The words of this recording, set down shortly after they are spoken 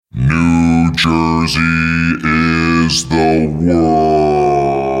Jersey is the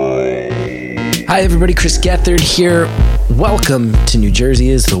world. Hi everybody, Chris Gethard here. Welcome to New Jersey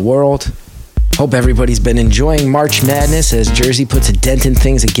is the World. Hope everybody's been enjoying March Madness as Jersey puts a dent in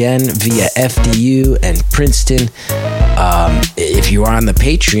things again via FDU and Princeton. If you are on the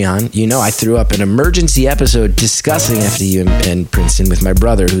Patreon, you know I threw up an emergency episode discussing FDU and Princeton with my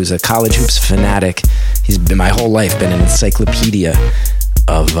brother, who's a college hoops fanatic. He's been my whole life been an encyclopedia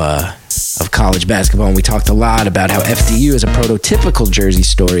of college basketball, and we talked a lot about how FDU is a prototypical Jersey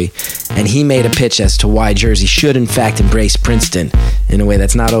story, and he made a pitch as to why Jersey should in fact embrace Princeton in a way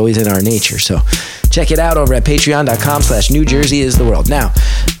that's not always in our nature. So check it out over at patreon.com/New Jersey is the World. Now,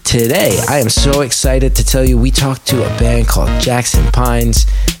 today I am so excited to tell you we talked to a band called Jackson Pines,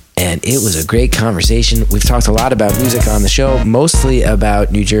 and it was a great conversation. We've talked a lot about music on the show, mostly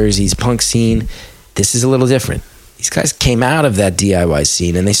about New Jersey's punk scene. This is a little different. These guys came out of that DIY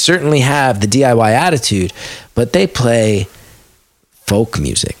scene, and they certainly have the DIY attitude, but they play folk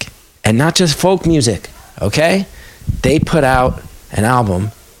music. And not just folk music, okay? They put out an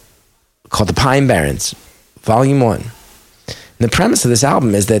album called The Pine Barrens, Volume 1. And the premise of this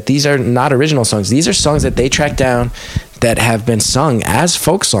album is that these are not original songs. These are songs that they tracked down that have been sung as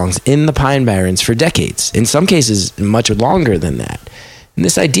folk songs in the Pine Barrens for decades. In some cases, much longer than that. And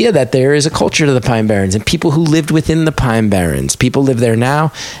this idea that there is a culture to the Pine Barrens and people who lived within the Pine Barrens. People live there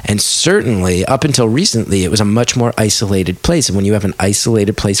now, and certainly up until recently, it was a much more isolated place. And when you have an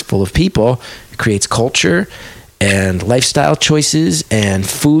isolated place full of people, it creates culture and lifestyle choices and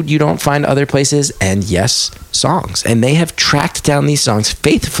food you don't find other places, and yes, songs. And they have tracked down these songs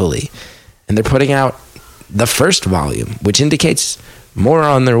faithfully, and they're putting out the first volume, which indicates more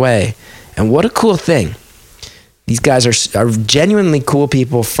on their way. And what a cool thing. These guys are genuinely cool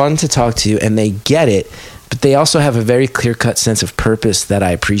people, fun to talk to, and they get it, but they also have a very clear-cut sense of purpose that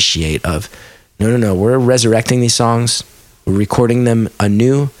I appreciate of, no, we're resurrecting these songs, we're recording them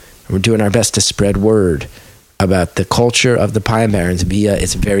anew, and we're doing our best to spread word about the culture of the Pine Barrens via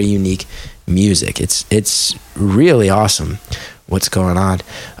its very unique music. It's really awesome what's going on.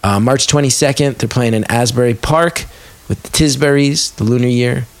 March 22nd, they're playing in Asbury Park with the Tisburys, the Lunar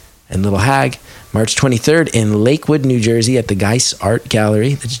Year, and Little Hag. March 23rd in Lakewood, New Jersey at the Geis Art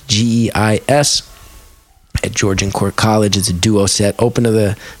Gallery. That's GEIS at Georgian Court College. It's a duo set, open to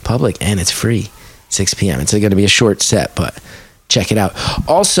the public, and it's free, 6 p.m. It's going to be a short set, but check it out.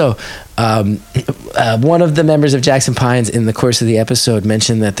 Also, one of the members of Jackson Pines in the course of the episode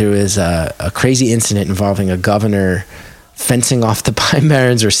mentioned that there was a crazy incident involving a governor fencing off the Pine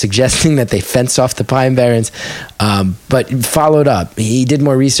Barrens or suggesting that they fence off the Pine Barrens, but followed up. He did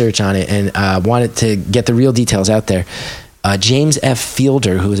more research on it and wanted to get the real details out there. James F.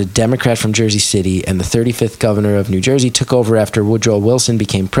 Fielder, who was a Democrat from Jersey City and the 35th governor of New Jersey, took over after Woodrow Wilson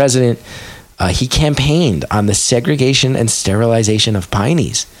became president. He campaigned on the segregation and sterilization of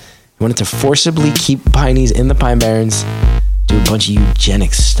pineys. He wanted to forcibly keep pineys in the Pine Barrens, do a bunch of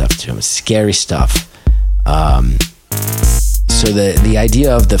eugenics stuff to them, scary stuff. So the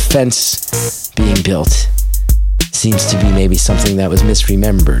idea of the fence being built seems to be maybe something that was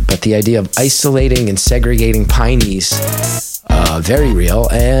misremembered. But the idea of isolating and segregating pineys, very real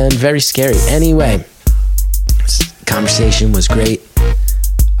and very scary. Anyway, this conversation was great. I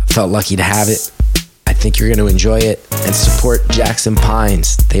felt lucky to have it. I think you're going to enjoy it and support Jackson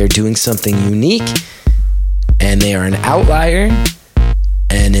Pines. They are doing something unique, and they are an outlier.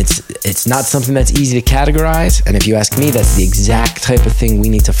 And it's not something that's easy to categorize. And if you ask me, that's the exact type of thing we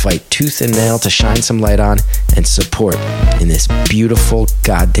need to fight tooth and nail to shine some light on and support in this beautiful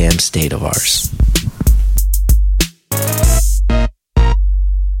goddamn state of ours.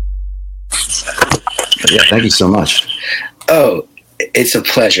 Yeah, thank you so much. Oh, it's a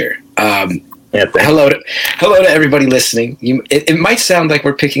pleasure. Hello to everybody listening. It might sound like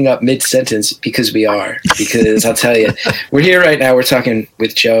we're picking up mid-sentence because we are. Because I'll tell you, we're here right now. We're talking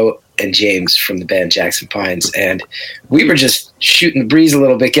with Joe and James from the band Jackson Pines, and we were just shooting the breeze a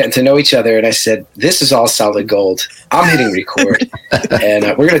little bit, getting to know each other. And I said, "This is all solid gold." I'm hitting record, and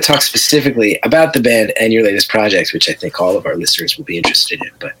we're going to talk specifically about the band and your latest projects, which I think all of our listeners will be interested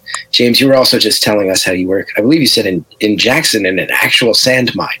in. But James, you were also just telling us how you work. I believe you said in Jackson in an actual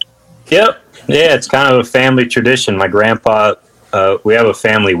sand mine. Yep. Yeah, it's kind of a family tradition. My grandpa, we have a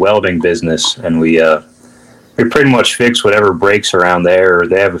family welding business, and we pretty much fix whatever breaks around there. Or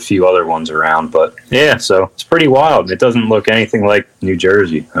they have a few other ones around, but yeah, so it's pretty wild. It doesn't look anything like New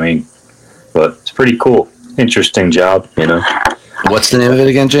Jersey. I mean, but it's pretty cool. Interesting job, you know. What's the name of it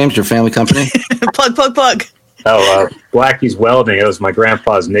again, James? Your family company? Plug. Oh, Blackie's Welding. It was my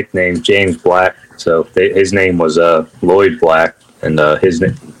grandpa's nickname, James Black. So his name was Lloyd Black. and his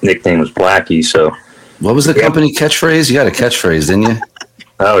nickname was Blackie. So, what was the company catchphrase? You had a catchphrase, didn't you?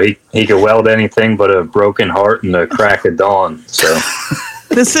 Oh, he could weld anything but a broken heart and the crack of dawn. So.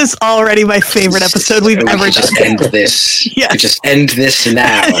 This is already my favorite episode we've ever done. Just end this. Yes. We just end this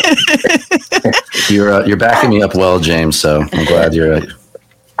now. You're backing me up well, James. So I'm glad you're.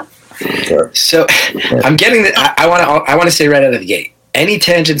 So I'm getting that. I want to say right out of the gate, any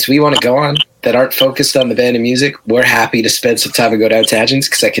tangents we want to go on that aren't focused on the band and music, we're happy to spend some time and go down tangents,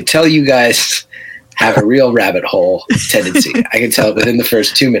 because I can tell you guys have a real rabbit hole tendency. I can tell it within the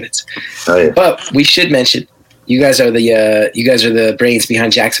first 2 minutes. Oh, yeah. But we should mention, you guys are the brains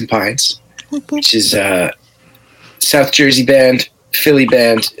behind Jackson Pines, which is a South Jersey band, Philly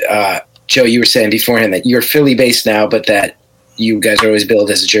band. Joe, you were saying beforehand that you're Philly based now, but that you guys are always billed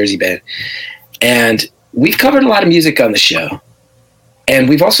as a Jersey band. And we've covered a lot of music on the show. And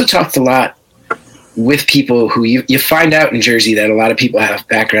we've also talked a lot with people who you find out in Jersey that a lot of people have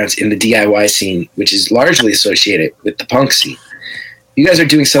backgrounds in the DIY scene, which is largely associated with the punk scene. You guys are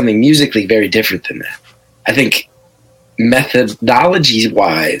doing something musically very different than that. I think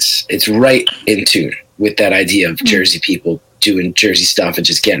methodology-wise, it's right in tune with that idea of Jersey people doing Jersey stuff and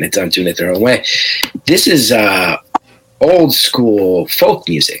just getting it done, doing it their own way. This is old school folk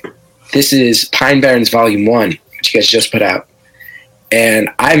music. This is Pine Barrens Volume 1, which you guys just put out. And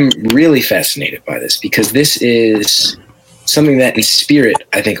I'm really fascinated by this, because this is something that in spirit,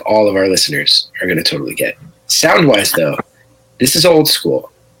 I think all of our listeners are going to totally get. Sound-wise, though, this is old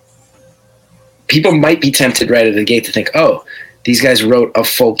school. People might be tempted right out of the gate to think, oh, these guys wrote a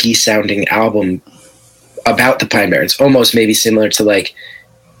folky sounding album about the Pine Barrens, almost maybe similar to like,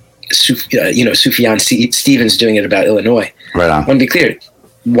 Sufjan Stevens doing it about Illinois. Right on. I want to be clear,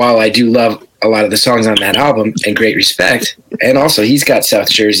 while I do love a lot of the songs on that album and great respect, and also he's got South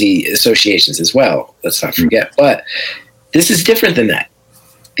Jersey associations as well, let's not forget, but this is different than that.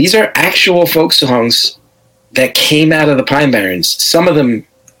 These are actual folk songs that came out of the Pine Barrens, some of them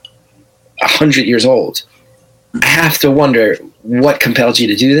 100 years old. I have to wonder what compelled you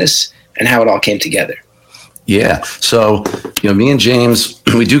to do this and how it all came together. Yeah. So, me and James,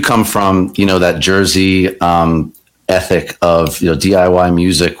 we do come from, that Jersey ethic of, DIY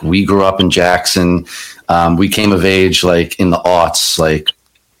music. We grew up in Jackson. We came of age like in the aughts, like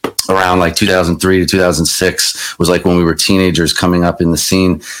around like 2003 to 2006 was like when we were teenagers coming up in the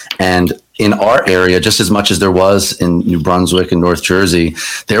scene. And in our area, just as much as there was in New Brunswick and North Jersey,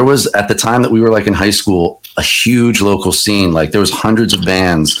 there was, at the time that we were like in high school, a huge local scene. Like there was hundreds of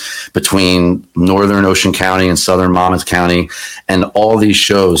bands between Northern Ocean County and Southern Monmouth County and all these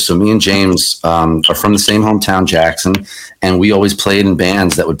shows. So me and James are from the same hometown, Jackson, and we always played in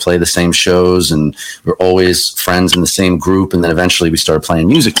bands that would play the same shows, and we're always friends in the same group. And then eventually we started playing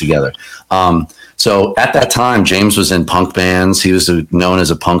music together. So at that time, James was in punk bands. He was known as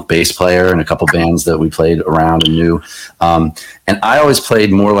a punk bass player in a couple bands that we played around and knew. And I always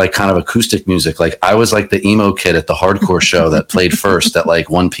played more like kind of acoustic music. Like I was like the emo kid at the hardcore show that played first at like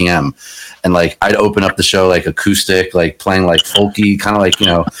 1 p.m. And like I'd open up the show like acoustic, like playing like folky, kind of like,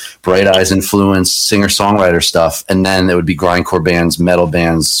 Bright Eyes influence, singer-songwriter stuff. And then there would be grindcore bands, metal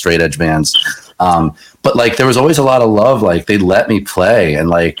bands, straight edge bands. But like there was always a lot of love. Like they'd let me play, and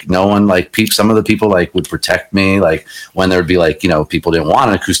like no one, like some of the people like would protect me. Like when there would be like, people didn't want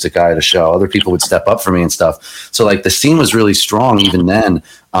an acoustic guy at a show, other people would step up for me and stuff. So like the scene was really strong even then.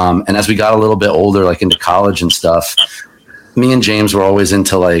 And as we got a little bit older, like into college and stuff, me and James were always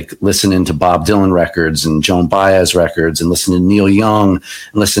into like listening to Bob Dylan records and Joan Baez records and listening to Neil Young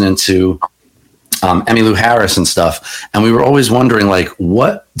and listening to Emmylou Harris and stuff. And we were always wondering, like,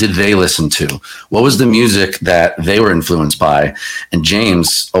 what did they listen to? What was the music that they were influenced by? And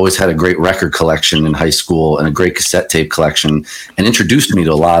James always had a great record collection in high school and a great cassette tape collection, and introduced me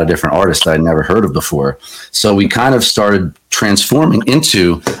to a lot of different artists that I'd never heard of before. So we kind of started transforming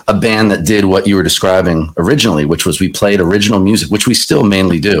into a band that did what you were describing originally, which was we played original music, which we still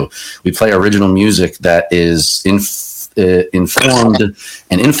mainly do. We play original music that is informed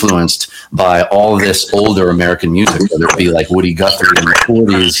and influenced by all this older American music, whether it be like Woody Guthrie in the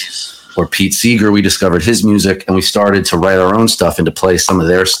 40s or Pete Seeger. We discovered his music and we started to write our own stuff and to play some of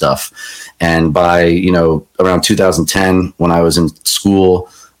their stuff. And by, around 2010, when I was in school,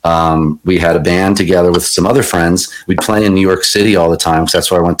 we had a band together with some other friends. We'd play in New York City all the time because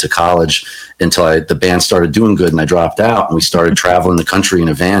that's where I went to college until the band started doing good and I dropped out, and we started traveling the country in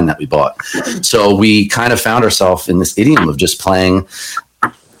a van that we bought. So we kind of found ourselves in this idiom of just playing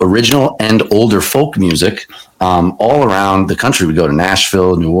original and older folk music all around the country. We go to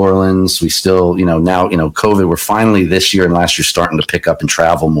Nashville, New Orleans. We still, now, COVID, we're finally this year and last year starting to pick up and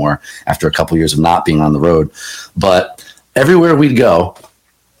travel more after a couple of years of not being on the road. But everywhere we'd go,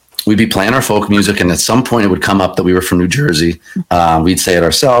 we'd be playing our folk music, and at some point it would come up that we were from New Jersey. We'd say it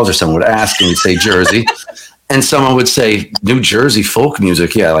ourselves, or someone would ask, and we'd say Jersey. And someone would say, New Jersey folk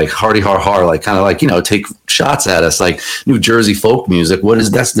music. Yeah, like hardy har har, like kind of like, take shots at us, like New Jersey folk music. What is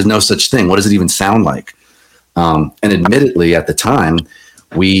that? There's no such thing. What does it even sound like? And admittedly, at the time,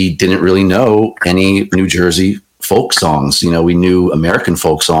 we didn't really know any New Jersey folk songs. We knew American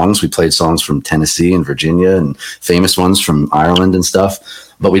folk songs. We played songs from Tennessee and Virginia and famous ones from Ireland and stuff,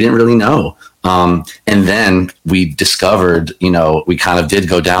 but we didn't really know. And then we discovered, we kind of did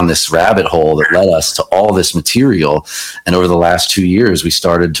go down this rabbit hole that led us to all this material. And over the last 2 years, we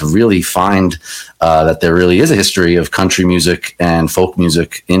started to really find that there really is a history of country music and folk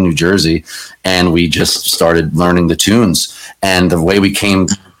music in New Jersey. And we just started learning the tunes. And the way we came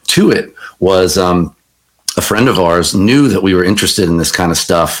to it was a friend of ours knew that we were interested in this kind of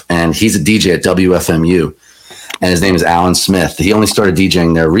stuff. And he's a DJ at WFMU. And his name is Alan Smith. He only started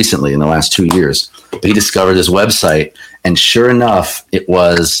DJing there recently in the last 2 years. But he discovered his website, and sure enough, it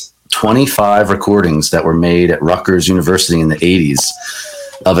was 25 recordings that were made at Rutgers University in the 80s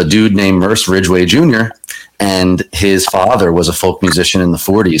of a dude named Merce Ridgway Jr., and his father was a folk musician in the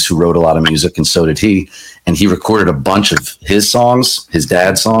 40s who wrote a lot of music, and so did he. And he recorded a bunch of his songs, his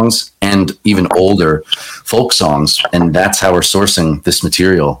dad's songs, and even older folk songs. And that's how we're sourcing this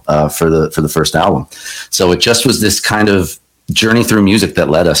material for the first album. So it just was this kind of journey through music that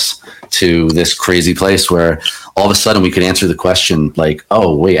led us to this crazy place where all of a sudden we could answer the question like,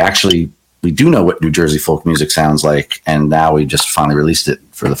 oh, wait, actually, we do know what New Jersey folk music sounds like. And now we just finally released it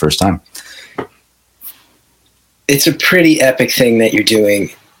for the first time. It's a pretty epic thing that you're doing.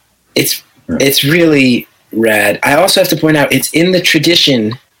 It's really rad. I also have to point out, it's in the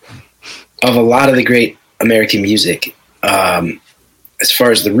tradition of a lot of the great American music, as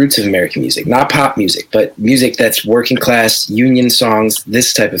far as the roots of American music, not pop music, but music that's working class, union songs,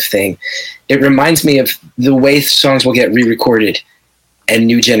 this type of thing. It reminds me of the way songs will get re-recorded and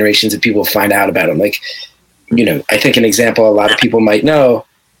new generations of people find out about them. Like, I think an example a lot of people might know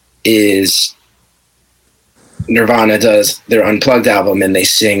is Nirvana does their Unplugged album, and they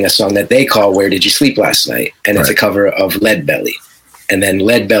sing a song that they call Where Did You Sleep Last Night? And it's a cover of Leadbelly. And then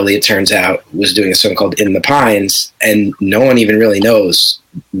Leadbelly, it turns out, was doing a song called In the Pines, and no one even really knows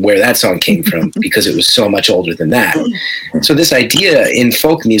where that song came from because it was so much older than that. So this idea in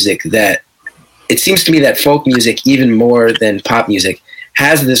folk music that it seems to me that folk music, even more than pop music,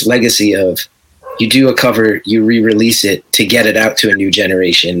 has this legacy of you do a cover, you re-release it to get it out to a new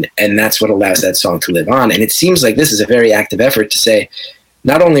generation, and that's what allows that song to live on. And it seems like this is a very active effort to say,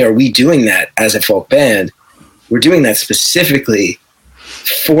 not only are we doing that as a folk band, we're doing that specifically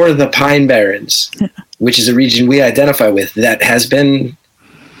for the Pine Barrens, which is a region we identify with that has been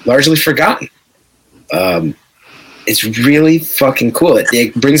largely forgotten. It's really fucking cool.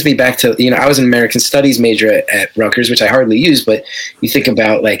 It brings me back to, I was an American Studies major at Rutgers, which I hardly use, but you think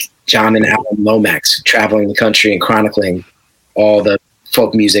about like John and Alan Lomax traveling the country and chronicling all the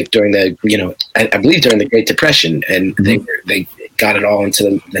folk music during the, I believe during the Great Depression, and they got it all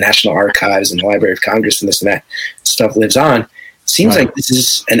into the National Archives and the Library of Congress, and this and that stuff lives on. Seems like this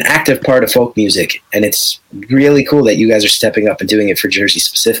is an active part of folk music, and it's really cool that you guys are stepping up and doing it for Jersey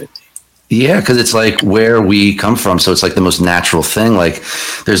specifically. Yeah, because it's like where we come from. So it's like the most natural thing. Like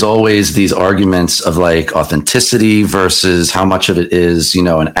there's always these arguments of like authenticity versus how much of it is,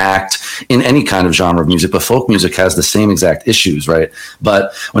 an act in any kind of genre of music. But folk music has the same exact issues, right?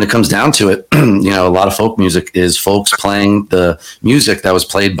 But when it comes down to it, a lot of folk music is folks playing the music that was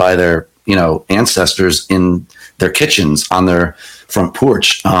played by their, ancestors in their kitchens on their front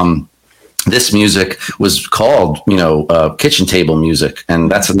porch. This music was called, kitchen table music, and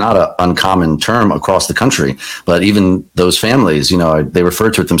that's not an uncommon term across the country. But even those families, they refer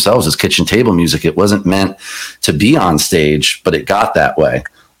to it themselves as kitchen table music. It wasn't meant to be on stage, but it got that way.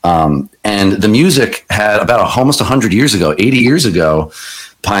 And the music had about almost 100 years ago, 80 years ago,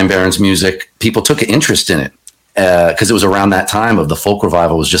 Pine Barrens music, people took an interest in it because it was around that time of the folk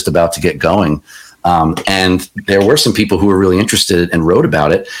revival was just about to get going. And there were some people who were really interested and wrote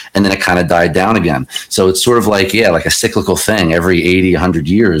about it, and then it kind of died down again. So it's sort of like, like a cyclical thing. Every 80, 100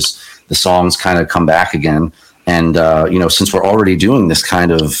 years, the songs kind of come back again. And, since we're already doing this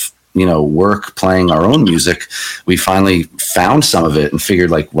kind of, work playing our own music, we finally found some of it and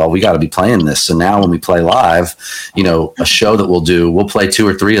figured like, well, we got to be playing this. So now when we play live, a show that we'll play 2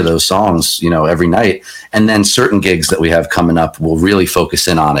 or 3 of those songs, every night. And then certain gigs that we have coming up, we'll really focus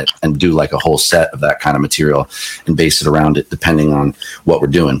in on it and do like a whole set of that kind of material and base it around it, depending on what we're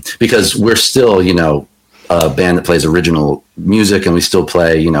doing. Because we're still, a band that plays original music, and we still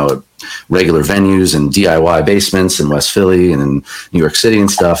play, regular venues and DIY basements in West Philly and in New York City and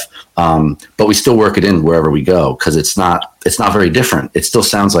stuff. But we still work it in wherever we go because it's not very different. It still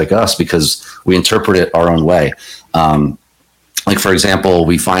sounds like us because we interpret it our own way. Like, for example,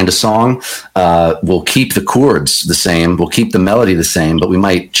 we find a song, we'll keep the chords the same, we'll keep the melody the same, but we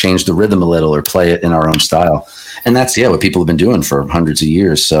might change the rhythm a little or play it in our own style. And that's, what people have been doing for hundreds of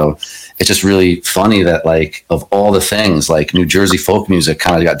years. So it's just really funny that, like, of all the things, like, New Jersey folk music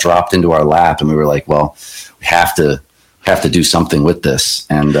kind of got dropped into our lap, and we were like, well, we have to do something with this.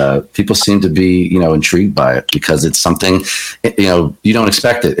 And people seem to be, intrigued by it because it's something, you don't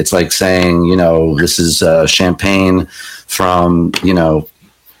expect it. It's like saying, this is champagne from,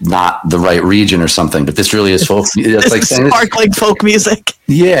 not the right region or something, but this really is folk. It's like saying sparkling folk music.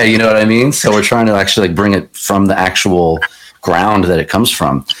 Yeah, you know what I mean? So we're trying to actually like bring it from the actual ground that it comes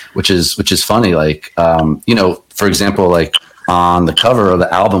from, which is funny. Like, for example, like, on the cover of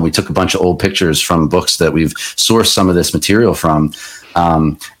the album, we took a bunch of old pictures from books that we've sourced some of this material from.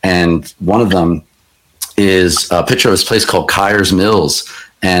 And one of them is a picture of this place called Kyers Mills.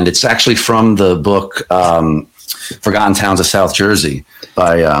 And it's actually from the book Forgotten Towns of South Jersey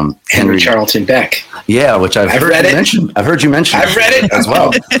by Henry Charlton Beck. Yeah, which I've heard you mention. I've read it as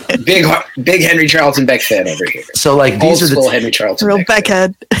well. Big Henry Charlton Beck fan over here. So like these old are school Henry Charlton real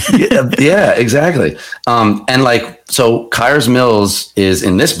Beckhead. Yeah, exactly. And like, so Kyers Mills is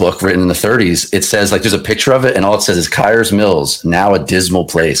in this book written in the 30s. It says like there's a picture of it, and all it says is Kyers Mills, now a dismal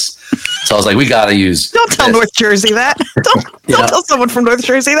place. So I was like, we got to use. Don't tell North Jersey that. Don't tell someone from North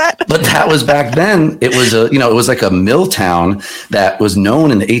Jersey that. But that was back then. It was it was like a mill town that was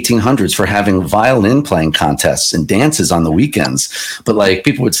known in the 1800s for having violin playing contests and dances on the weekends. But like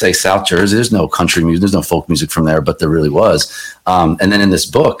people would say South Jersey, there's no country music, there's no folk music from there, but there really was. And then in this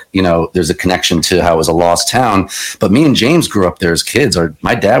book, there's a connection to how it was a lost town. But me and James grew up there as kids.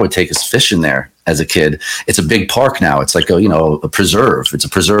 My dad would take us fishing there as a kid. It's a big park now. It's like a preserve. It's a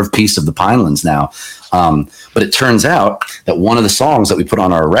preserved piece of the Pinelands now. But it turns out that one of the songs that we put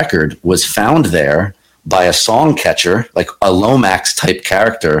on our record was found there by a song catcher, like a Lomax type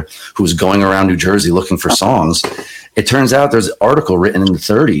character who was going around New Jersey looking for songs. It turns out there's an article written in the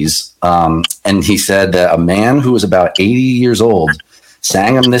 30s, and he said that a man who was about 80 years old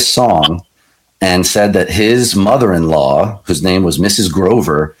sang him this song and said that his mother-in-law, whose name was Mrs.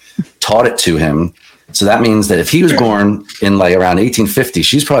 Grover, taught it to him. So that means that if he was born in like around 1850,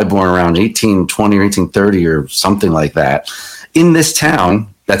 she's probably born around 1820 or 1830 or something like that in this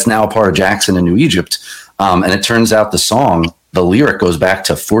town that's now a part of Jackson in New Egypt. And it turns out the lyric goes back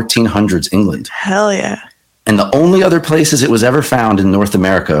to 1400s England. Hell yeah. And the only other places it was ever found in North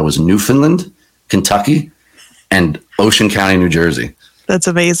America was Newfoundland, Kentucky, and Ocean County, New Jersey. That's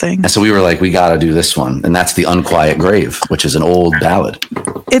amazing. And so we were like, we got to do this one. And that's The Unquiet Grave, which is an old ballad.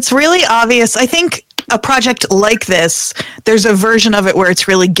 It's really obvious. I think a project like this, there's a version of it where it's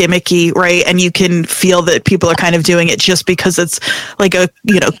really gimmicky, right? And you can feel that people are kind of doing it just because it's like a,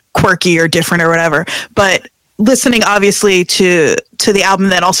 quirky or different or whatever. But listening obviously to the album,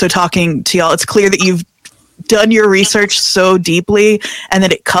 then also talking to y'all, it's clear that you've done your research so deeply and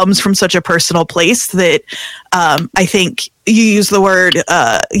that it comes from such a personal place that I think you use the word,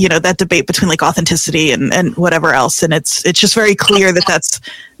 that debate between like authenticity and whatever else. And it's just very clear that that's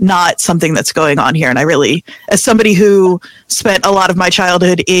not something that's going on here. And I really, as somebody who spent a lot of my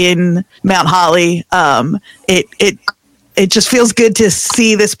childhood in Mount Holly, it just feels good to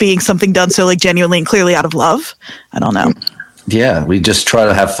see this being something done so like genuinely and clearly out of love. I don't know. Yeah, we just try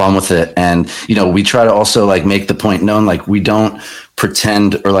to have fun with it. And, we try to also like make the point known, like we don't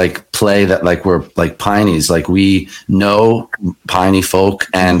pretend or like play that like we're like Pineys. Like we know Piney folk,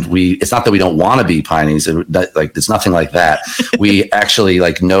 and it's not that we don't want to be Pineys. It's nothing like that. We actually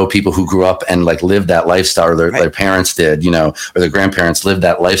like know people who grew up and like lived that lifestyle, or their parents did, or their grandparents lived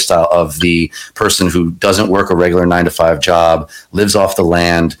that lifestyle of the person who doesn't work a regular 9-to-5 job, lives off the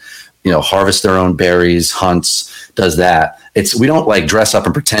land, harvests their own berries, hunts, does that. We don't like dress up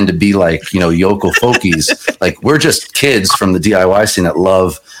and pretend to be like, yokel folkies. Like we're just kids from the DIY scene that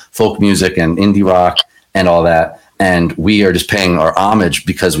love folk music and indie rock and all that. And we are just paying our homage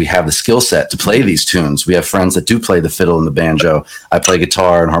because we have the skill set to play these tunes. We have friends that do play the fiddle and the banjo. I play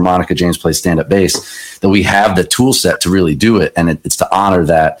guitar and harmonica. James plays stand-up bass. That we have the tool set to really do it. And it's to honor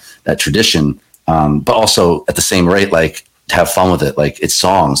that tradition. But also at the same rate, like to have fun with it. Like it's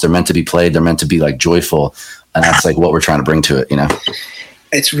songs. They're meant to be played. They're meant to be like joyful. And that's like what we're trying to bring to it,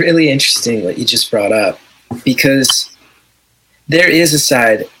 It's really interesting what you just brought up, because there is a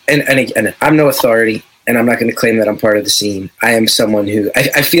side, and I'm no authority, and I'm not going to claim that I'm part of the scene. I am someone who,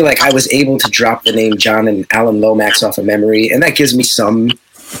 I feel like I was able to drop the name John and Alan Lomax off of memory, and that gives me some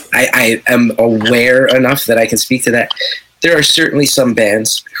I am aware enough that I can speak to that. There are certainly some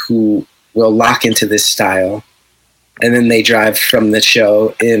bands who will lock into this style, and then they drive from the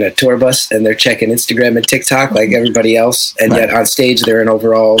show in a tour bus, and they're checking Instagram and TikTok like everybody else, and yet on stage they're in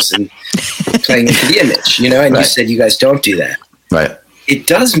overalls and playing into the image, you know. And you said you guys don't do that, right? It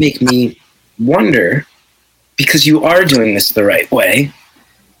does make me wonder, because you are doing this the right way.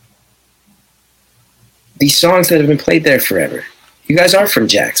 These songs that have been played there forever. You guys are from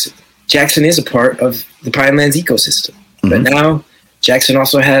Jackson. Jackson is a part of the Pinelands ecosystem. Mm-hmm. But now Jackson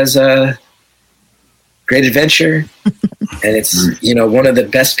also has a Great Adventure. And it's, you know, one of the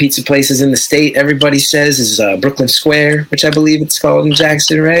best pizza places in the state, everybody says, is Brooklyn Square, which I believe it's called in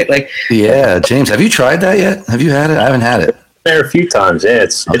Jackson, right? Like, yeah, James, have you tried that yet? Have you had it? I haven't had it. There a few times. Yeah,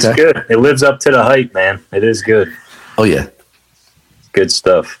 it's good. It lives up to the hype, man. It is good. Oh, yeah. Good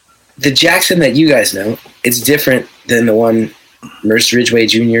stuff. The Jackson that you guys know, it's different than the one Merce Ridgway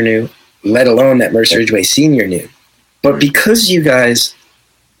Jr. knew, let alone that Merce Ridgway Sr. knew. But because you guys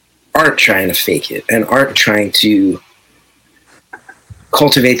aren't trying to fake it and aren't trying to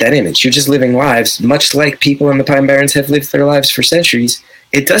cultivate that image, you're just living lives much like people in the Pine Barrens have lived their lives for centuries.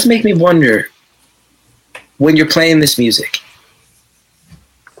 It does make me wonder, when you're playing this music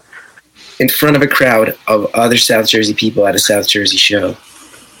in front of a crowd of other South Jersey people at a South Jersey show,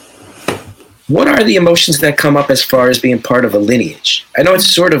 what are the emotions that come up as far as being part of a lineage? I know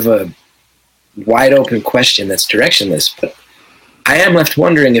it's sort of a wide open question that's directionless, but I am left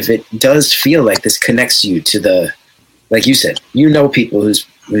wondering if it does feel like this connects you to the, like you said, you know, people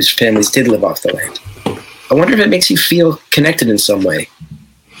whose families did live off the land. I wonder if it makes you feel connected in some way.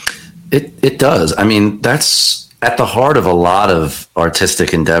 It does. I mean, that's at the heart of a lot of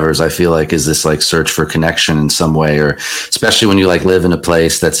artistic endeavors, I feel like, is this like search for connection in some way, or especially when you like live in a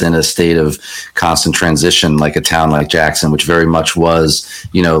place that's in a state of constant transition, like a town like Jackson, which very much was,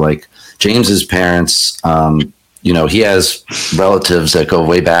 you know, like James's parents, you know, he has relatives that go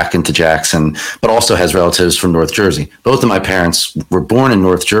way back into Jackson, but also has relatives from North Jersey. Both of my parents were born in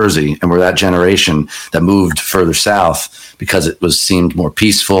North Jersey and were that generation that moved further south because it seemed more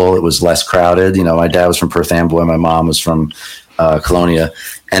peaceful. It was less crowded. You know, my dad was from Perth Amboy. My mom was from Colonia,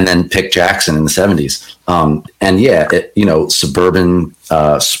 and then picked Jackson in the 70s. And yeah, you know, suburban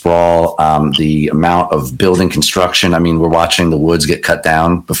sprawl, the amount of building construction. I mean, we're watching the woods get cut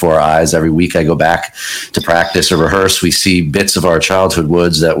down before our eyes. Every week I go back to practice or rehearse, we see bits of our childhood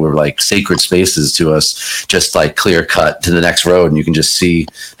woods that were like sacred spaces to us, just like clear cut to the next road. And you can just see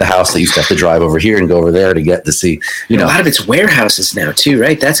the house that used to have to drive over here and go over there to get to see, you know. A lot of it's warehouses now too,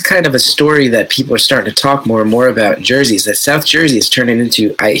 right? That's kind of a story that people are starting to talk more and more about in Jersey, is that South Jersey is turning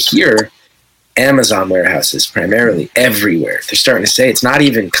into, I hear, Amazon warehouses primarily everywhere. They're starting to say it's not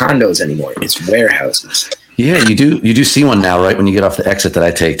even condos anymore, it's warehouses. Yeah, you do see one now, right? When you get off the exit that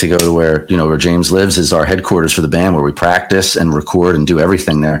I take to go to where James lives, is our headquarters for the band, where we practice and record and do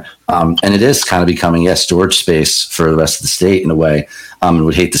everything there. And it is kind of becoming, storage space for the rest of the state in a way. And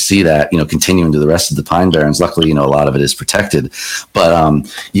would hate to see that, continue into the rest of the Pine Barrens. Luckily, a lot of it is protected. But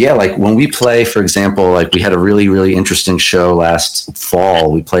like when we play, for example, like we had a really, really interesting show last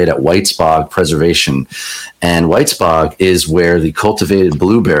fall. We played at White's Bog Preservation. And White's Bog is where the cultivated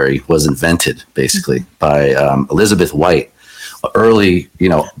blueberry was invented, basically, by Elizabeth White, early,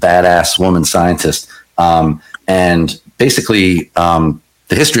 badass woman scientist. And basically,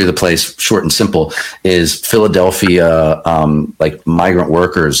 the history of the place, short and simple, is Philadelphia, like migrant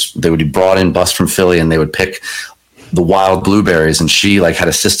workers, they would be brought in, bus from Philly, and they would pick the wild blueberries. And she had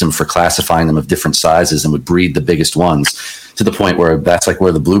a system for classifying them of different sizes and would breed the biggest ones, to the point where that's like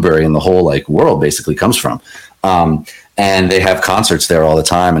where the blueberry in the whole world basically comes from. And they have concerts there all the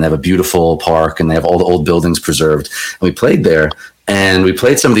time, and they have a beautiful park, and they have all the old buildings preserved. And we played there. And we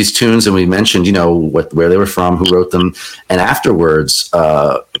played some of these tunes, and we mentioned, where they were from, who wrote them. And afterwards,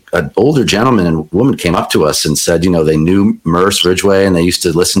 an older gentleman and woman came up to us and said, they knew Merce Ridgway, and they used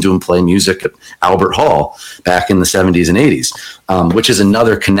to listen to him play music at Albert Hall back in the 70s and 80s, which is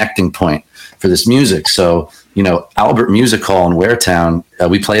another connecting point for this music. So, Albert Music Hall in Waretown,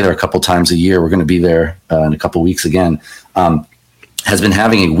 we play there a couple times a year. We're going to be there in a couple weeks again, has been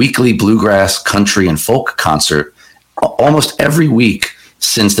having a weekly bluegrass, country, and folk concert almost every week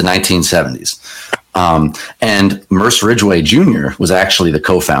since the 1970s. And Merce Ridgway Jr. was actually the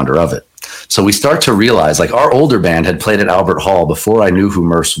co-founder of it. So we start to realize, our older band had played at Albert Hall before I knew who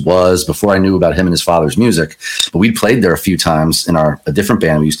Merce was, before I knew about him and his father's music. But we played there a few times in a different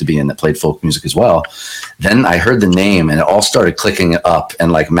band we used to be in that played folk music as well. Then I heard the name, and it all started clicking up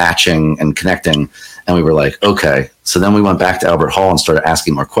and matching and connecting. And we were like, okay, So then we went back to Albert Hall and started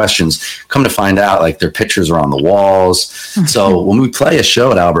asking more questions. Come to find out, like, their pictures are on the walls. So when we play a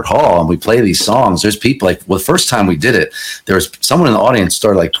show at Albert Hall and we play these songs, there's people like, well, the first time we did it, there was someone in the audience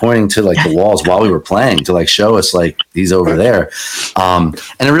started like pointing to like the walls while we were playing to like show us like he's over there. And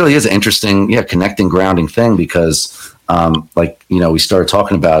it really is an interesting, connecting, grounding thing because like, we started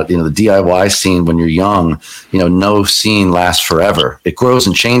talking about, the DIY scene when you're young, no scene lasts forever. It grows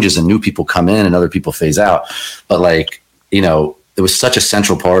and changes and new people come in and other people phase out. But like, it was such a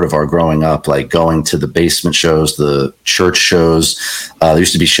central part of our growing up, like going to the basement shows, the church shows. There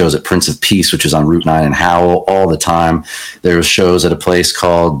used to be shows at Prince of Peace, which was on Route 9 and Howell all the time. There was shows at a place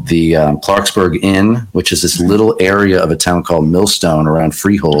called the Clarksburg Inn, which is this little area of a town called Millstone around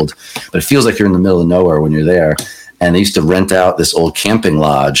Freehold. But it feels like you're in the middle of nowhere when you're there. And they used to rent out this old camping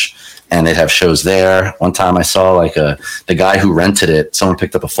lodge and they'd have shows there. One time I saw like the guy who rented it, someone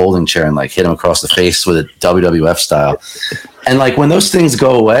picked up a folding chair and like hit him across the face with it WWF style. And like when those things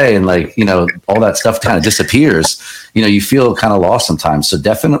go away and like, all that stuff kind of disappears, you feel kind of lost sometimes. So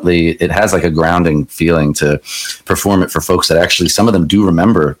definitely it has like a grounding feeling to perform it for folks that actually, some of them do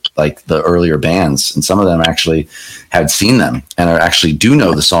remember like the earlier bands and some of them actually had seen them and are actually do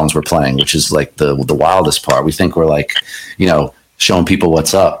know the songs we're playing, which is like the wildest part. We think we're like, showing people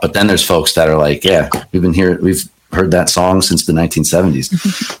what's up. But then there's folks that are like, yeah, we've heard that song since the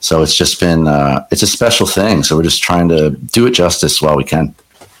 1970s. So it's just been, it's a special thing. So we're just trying to do it justice while we can.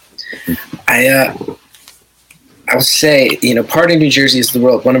 I will say, part of New Jersey is the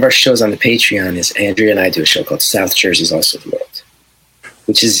world. One of our shows on the Patreon is Andrea and I do a show called South Jersey is Also the World,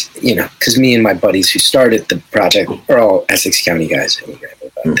 which is, because me and my buddies who started the project are all Essex County guys. And we ramble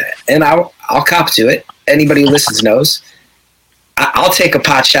about that. And I'll cop to it. Anybody who listens knows. I'll take a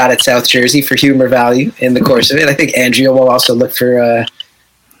pot shot at South Jersey for humor value in the course of it. I think Andrea will also look for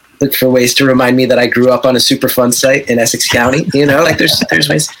ways to remind me that I grew up on a super fun site in Essex County. Like there's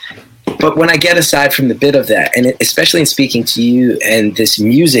ways. But when I get aside from the bit of that, and especially in speaking to you and this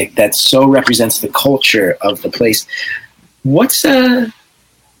music that so represents the culture of the place, what's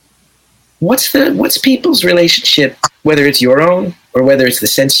people's relationship, whether it's your own or whether it's the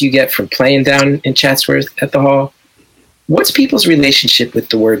sense you get from playing down in Chatsworth at the Hall? What's people's relationship with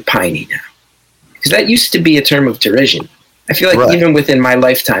the word piney now? Because that used to be a term of derision. I feel like even within my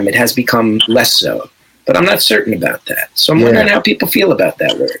lifetime, it has become less so. But I'm not certain about that. So I'm wondering how people feel about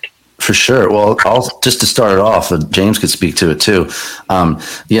that word. For sure. Well, just to start it off, James could speak to it too. One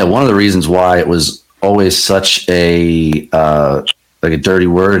of the reasons why it was always such a like a dirty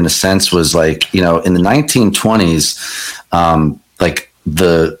word in a sense was like, in the 1920s,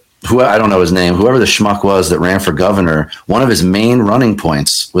 I don't know his name, whoever the schmuck was that ran for governor, one of his main running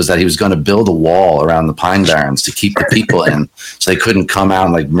points was that he was going to build a wall around the Pine Barrens to keep the people in so they couldn't come out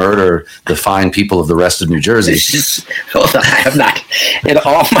and like murder the fine people of the rest of New Jersey. Hold on, I have not, in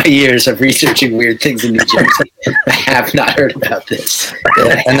all my years of researching weird things in New Jersey, I have not heard about this.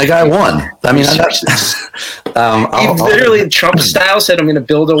 And the guy won. I mean, he literally Trump style said, I'm going to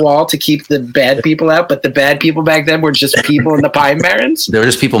build a wall to keep the bad people out, but the bad people back then were just people in the Pine Barrens? They were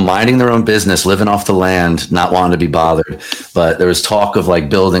just people minding their own business, living off the land, not wanting to be bothered. But there was talk of like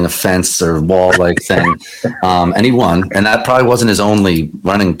building a fence or wall like thing. And he won. And that probably wasn't his only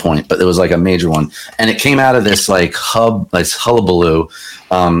running point, but it was like a major one. And it came out of this like hullabaloo.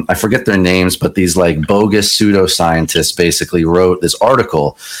 I forget their names, but these like bogus pseudoscientists basically wrote this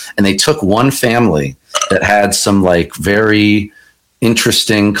article and they took one family that had some like very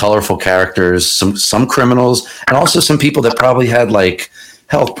interesting, colorful characters, some criminals, and also some people that probably had like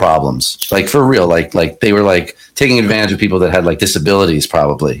health problems, like for real, like they were like taking advantage of people that had like disabilities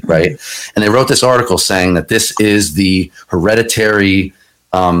probably, right? And they wrote this article saying that this is the hereditary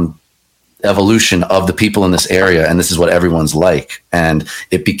evolution of the people in this area, and this is what everyone's like. And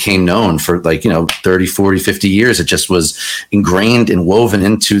it became known for like 30, 40, 50 years. It just was ingrained and woven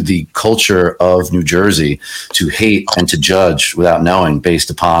into the culture of New Jersey to hate and to judge without knowing, based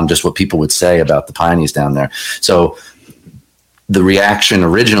upon just what people would say about the Pineys down there. So the reaction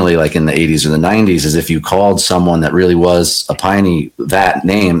originally, like in the 80s or the 90s, is if you called someone that really was a Piney that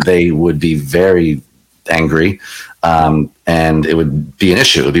name, they would be very angry. And it would be an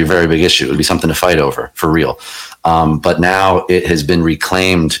issue. It would be a very big issue. It would be something to fight over, for real. But now it has been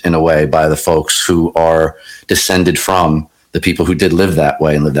reclaimed in a way by the folks who are descended from the people who did live that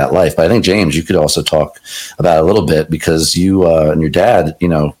way and live that life. But I think, James, you could also talk about it a little bit, because you and your dad,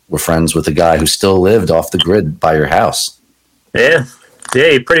 were friends with a guy who still lived off the grid by your house. Yeah,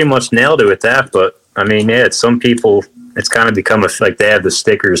 you pretty much nailed it with that. But I mean, it's some people, it's kind of become like they have the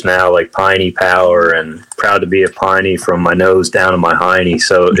stickers now, like Piney Power and proud to be a Piney from my nose down to my hiney.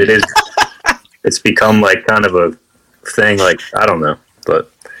 So it is, it's become like kind of thing. Like, I don't know,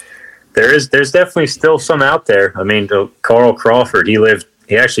 but there's definitely still some out there. I mean, Carl Crawford, he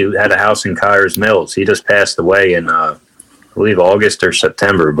actually had a house in Kyers Mills. He just passed away in, I believe, August or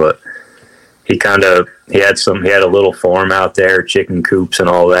September, but he had a little farm out there, chicken coops and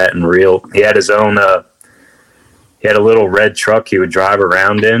all that, and he had his own, he had a little red truck he would drive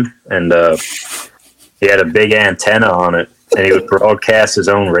around in, and he had a big antenna on it, and he would broadcast his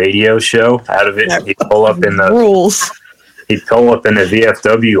own radio show out of it. He'd pull up in the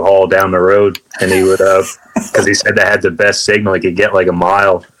VFW hall down the road, and he would, because he said they had the best signal, he could get like a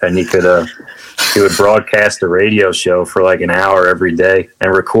mile, and he would broadcast the radio show for like an hour every day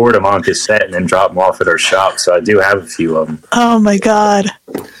and record them on cassette and then drop them off at our shop. So I do have a few of them. Oh my God.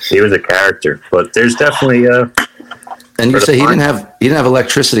 He was a character, but there's definitely, and you say he didn't have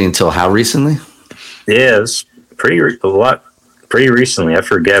electricity until how recently? Yeah, it was pretty recently. I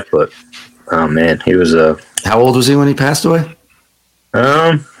forget, but oh man, he was How old was he when he passed away?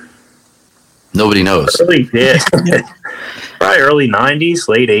 Nobody knows. Probably early 90s,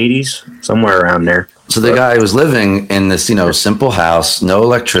 late 80s, somewhere around there. So the guy was living in this, simple house, no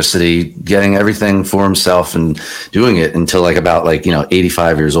electricity, getting everything for himself and doing it until about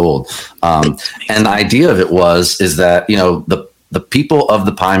 85 years old. And the idea of it is that, the people of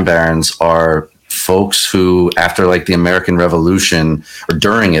the Pine Barrens are folks who, after the American Revolution, or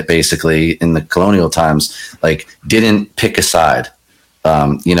during it basically in the colonial times, didn't pick a side.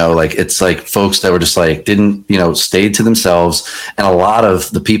 It's folks that were just didn't, stayed to themselves. And a lot of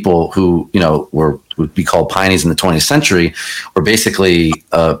the people who, would be called Pineys in the 20th century were basically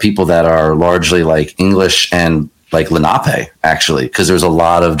people that are largely English and Lenape, actually, because there's a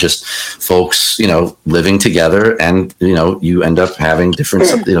lot of just folks, living together, and, you end up having different,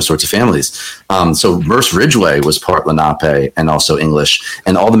 sorts of families. So Merce Ridgway was part Lenape and also English,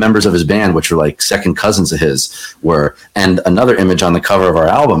 and all the members of his band, which were second cousins of his, were. And another image on the cover of our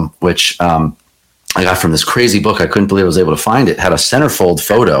album, which I got from this crazy book, I couldn't believe I was able to find it, had a centerfold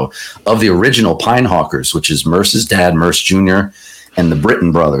photo of the original Pine Hawkers, which is Merce's dad, Merce Jr., and the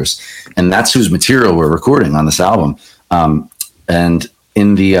Britton brothers. And that's whose material we're recording on this album. And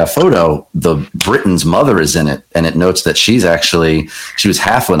in the photo, the Britton's mother is in it, and it notes that she was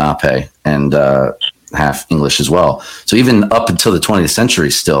half Lenape and half English as well. So even up until the 20th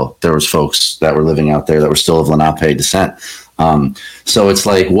century, still, there was folks that were living out there that were still of Lenape descent. So it's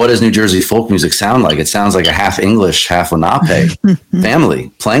what does New Jersey folk music sound like? It sounds like a half English, half Lenape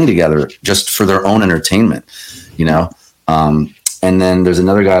family playing together just for their own entertainment, and then there's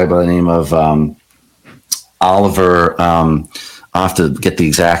another guy by the name of Oliver. I'll have to get the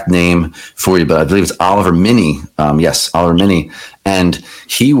exact name for you, but I believe it's Oliver Minnie. Yes, Oliver Minnie. And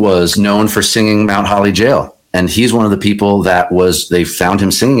he was known for singing Mount Holly Jail. And he's one of the people they found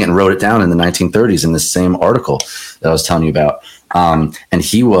him singing it and wrote it down in the 1930s in this same article that I was telling you about. And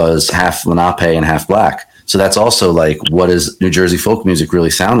he was half Lenape and half black. So that's also what does New Jersey folk music really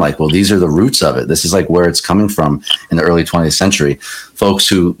sound like? Well, these are the roots of it. This is where it's coming from in the early 20th century. Folks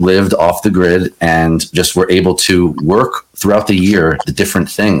who lived off the grid and just were able to work throughout the year the different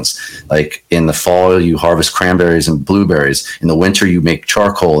things. In the fall, you harvest cranberries and blueberries. In the winter, you make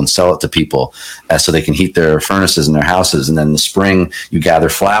charcoal and sell it to people so they can heat their furnaces in their houses. And then in the spring, you gather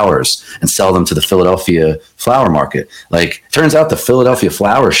flowers and sell them to the Philadelphia flower market. Turns out the Philadelphia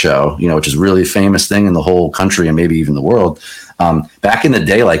Flower Show, which is really a famous thing in the whole country and maybe even the world, back in the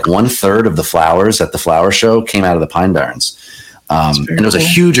day, 1/3 of the flowers at the flower show came out of the Pine Barrens. And it was a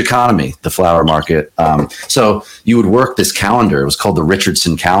huge economy, the flower market. So you would work this calendar. It was called the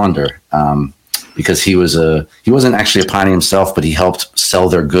Richardson calendar, because he wasn't actually a Piney himself, but he helped sell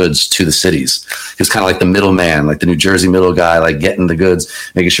their goods to the cities. He was kind of like the middleman, like the New Jersey middle guy, getting the goods,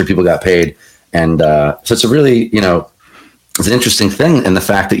 making sure people got paid. And so it's a really, it's an interesting thing. And the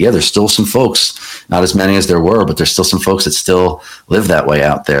fact that, there's still some folks, not as many as there were, but there's still some folks that still live that way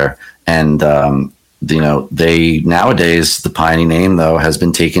out there. And, nowadays the Piney name though has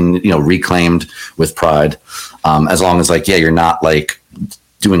been taken, reclaimed with pride. As long as you're not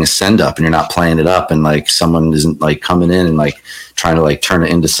doing a send up and you're not playing it up and someone isn't coming in and trying to turn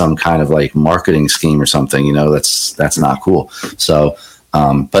it into some kind of marketing scheme or something, that's not cool. So,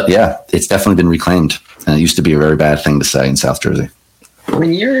 but yeah, it's definitely been reclaimed, and it used to be a very bad thing to say in South Jersey.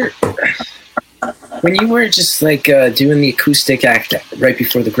 When you were just doing the acoustic act right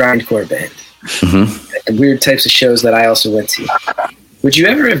before the grindcore band, the weird types of shows that I also went to, would you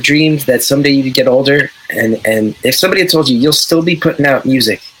ever have dreamed that someday you'd get older and if somebody had told you you'll still be putting out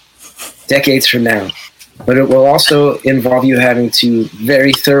music decades from now, but it will also involve you having to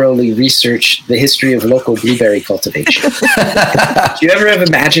very thoroughly research the history of local blueberry cultivation. Do you ever have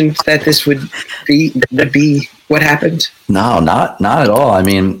imagined that this would be what happened? No, not at all. I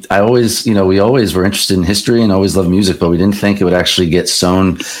mean, we always were interested in history and always loved music, but we didn't think it would actually get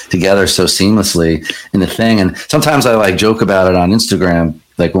sewn together so seamlessly in the thing. And sometimes I like joke about it on Instagram,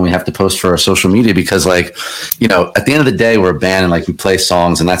 like when we have to post for our social media, because like, you know, at the end of the day, we're a band and like we play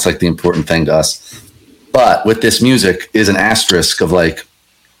songs and that's like the important thing to us. But with this music is an asterisk of like,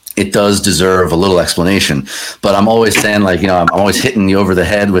 it does deserve a little explanation, but I'm always saying like, you know, I'm always hitting you over the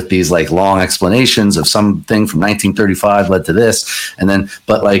head with these like long explanations of something from 1935 led to this. And then,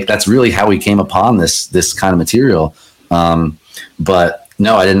 but like, that's really how we came upon this kind of material. But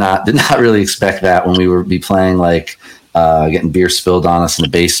no, I did not really expect that when we would be playing like, getting beer spilled on us in the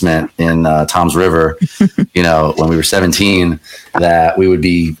basement in Tom's River, you know, when we were 17, that we would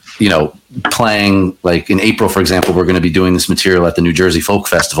be, you know, playing like in April, for example, we're going to be doing this material at the New Jersey Folk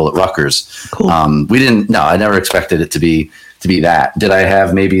Festival at Rutgers. Cool. I never expected it to be that. Did I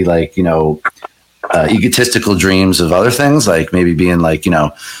have maybe like, you know, egotistical dreams of other things, like maybe being like, you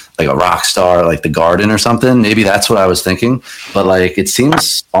know, like a rock star, like The Garden or something? Maybe that's what I was thinking, but like, it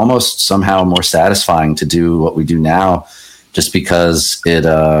seems almost somehow more satisfying to do what we do now, just because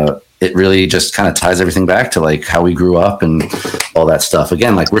it really just kind of ties everything back to like how we grew up and all that stuff.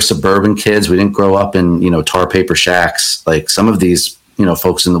 Again, like we're suburban kids. We didn't grow up in, you know, tar paper shacks. Like some of these, you know,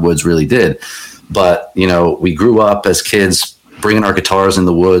 folks in the woods really did, but you know, we grew up as kids bringing our guitars in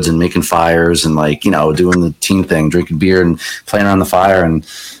the woods and making fires and like, you know, doing the teen thing, drinking beer and playing around the fire, and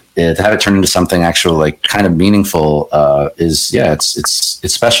to have it turn into something actual, like kind of meaningful,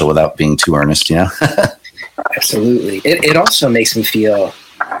 it's special without being too earnest, you know? Absolutely. It also makes me feel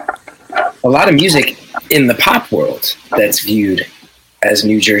a lot of music in the pop world that's viewed as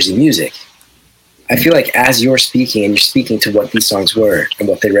New Jersey music. I feel like as you're speaking and you're speaking to what these songs were and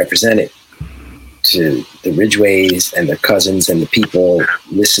what they represented to the Ridgeways and their cousins and the people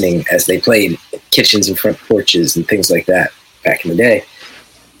listening as they played kitchens and front porches and things like that back in the day.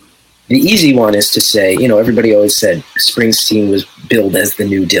 The easy one is to say, you know, everybody always said Springsteen was billed as the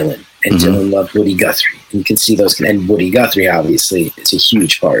new Dylan, and Dylan loved Woody Guthrie. And you can see those, and Woody Guthrie obviously is a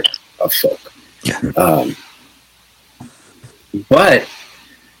huge part of folk. Yeah. But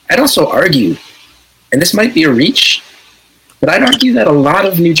I'd also argue, and this might be a reach, but I'd argue that a lot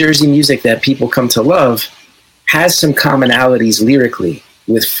of New Jersey music that people come to love has some commonalities lyrically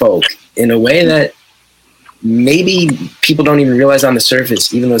with folk in a way that maybe people don't even realize on the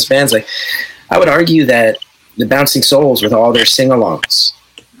surface, even those bands. Like, I would argue that the Bouncing Souls, with all their sing-alongs,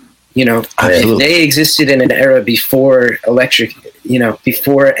 you know, they existed in an era before electric, you know,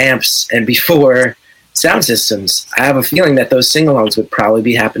 before amps and before sound systems. I have a feeling that those sing-alongs would probably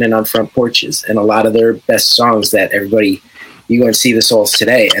be happening on front porches, and a lot of their best songs that everybody, you go and see the Souls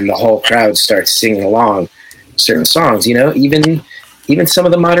today and the whole crowd starts singing along certain songs, you know, even some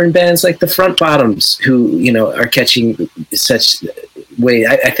of the modern bands like the Front Bottoms, who, you know, are catching such way.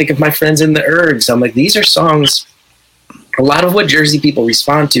 I think of my friends in the Ergs. I'm like, these are songs, a lot of what Jersey people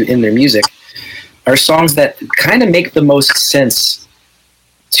respond to in their music are songs that kind of make the most sense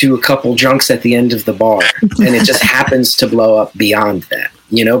to a couple drunks at the end of the bar. And it just happens to blow up beyond that,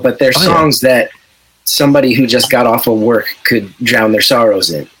 you know, but they're songs that somebody who just got off of work could drown their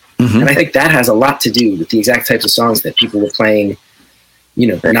sorrows in. And I think that has a lot to do with the exact types of songs that people were playing, you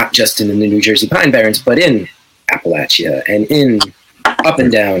know, not just in the New Jersey Pine Barrens, but in Appalachia and in up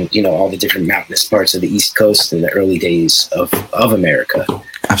and down, you know, all the different mountainous parts of the East Coast in the early days of America.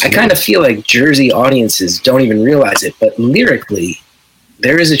 Absolutely. I kind of feel like Jersey audiences don't even realize it, but lyrically,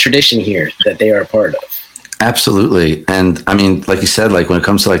 there is a tradition here that they are a part of. Absolutely. And I mean, like you said, like when it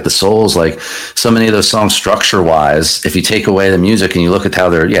comes to like the Souls, like so many of those songs structure wise, if you take away the music and you look at how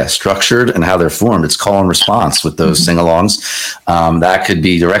they're structured and how they're formed, it's call and response with those sing-alongs. That could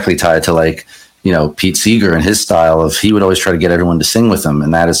be directly tied to like, you know, Pete Seeger and his style of, he would always try to get everyone to sing with him.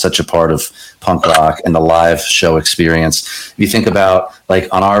 And that is such a part of punk rock and the live show experience. If you think about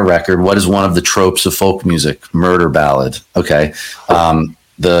like on our record, what is one of the tropes of folk music? Murder ballad. Okay.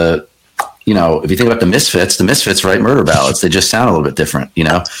 You know, if you think about the Misfits write murder ballads. They just sound a little bit different, you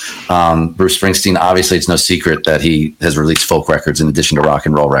know. Bruce Springsteen, obviously, it's no secret that he has released folk records in addition to rock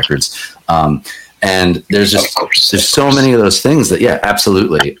and roll records. And there's just there's so many of those things that,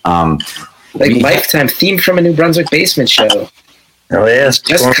 absolutely. Like Lifetime, theme from a New Brunswick Basement Show. Oh yeah, it's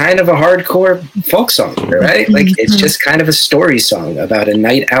just kind of a hardcore folk song, right? Like it's just kind of a story song about a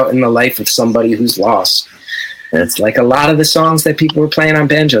night out in the life of somebody who's lost. It's like a lot of the songs that people were playing on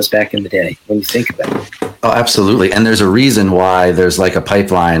banjos back in the day, when you think about it. Oh, absolutely. And there's a reason why there's like a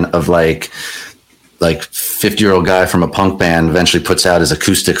pipeline of like like 50-year-old guy from a punk band eventually puts out his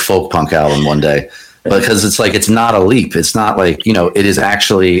acoustic folk punk album one day, because it's like, it's not a leap. It's not like, you know, it is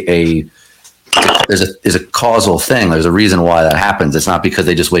actually there's a causal thing. There's a reason why that happens. It's not because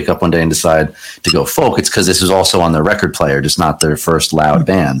they just wake up one day and decide to go folk. It's because this is also on their record player, just not their first loud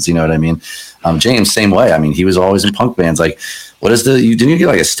bands. You know what I mean? James, same way. I mean, he was always in punk bands. Like, what is didn't you get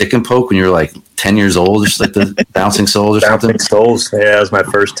like a stick and poke when you were like 10 years old, just like the Bouncing Souls or something? Bouncing Souls. Yeah, that was my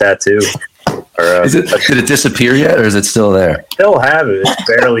first tattoo. Did it disappear yet, or is it still there? Still have it. It's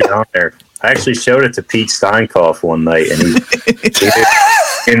barely on there. I actually showed it to Pete Steinkoff one night, and he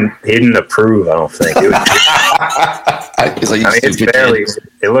didn't approve. I don't think. It's barely.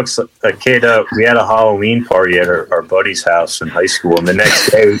 It looks like a kid. We had a Halloween party at our buddy's house in high school, and the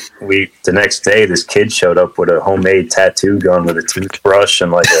next day, this kid showed up with a homemade tattoo gun with a toothbrush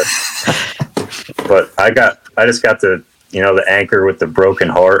and like a. But I just got the anchor with the broken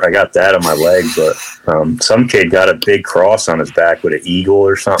heart. I got that on my leg, but some kid got a big cross on his back with an eagle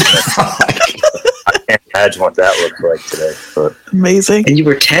or something. I can't imagine what that looked like today. But amazing. And you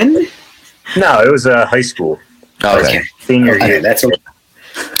were 10? No, it was high school. Okay. Senior year. That's a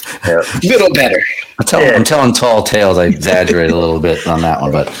little better. I'm telling tall tales. I exaggerated a little bit on that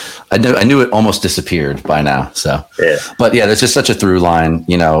one, but I knew it almost disappeared by now. So, yeah. But yeah, there's just such a through line,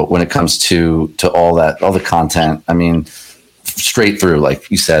 you know, when it comes to all the content. I mean, straight through, like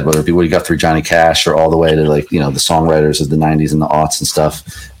you said, whether it be what you got through Johnny Cash or all the way to like, you know, the songwriters of the 90s and the aughts and stuff.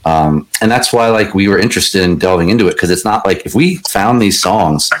 And that's why like we were interested in delving into it, because it's not like if we found these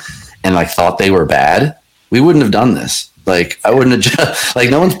songs and like thought they were bad, we wouldn't have done this. Like I wouldn't have just,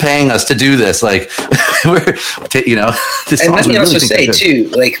 like no one's paying us to do this. Like we're, you know. And let me also say too,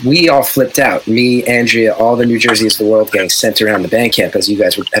 like we all flipped out. Me, Andrea, all the New Jersey is the World gang sent around the Bandcamp as you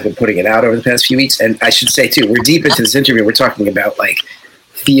guys have been putting it out over the past few weeks. And I should say too, we're deep into this interview. We're talking about like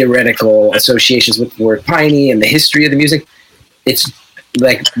theoretical associations with the word piney and the history of the music. It's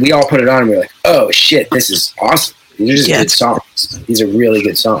like we all put it on and we're like, oh shit, this is awesome. These are just good songs. These are really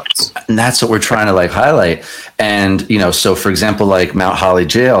good songs. And that's what we're trying to like highlight. And, you know, so for example, like Mount Holly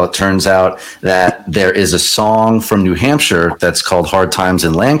Jail, it turns out that there is a song from New Hampshire that's called Hard Times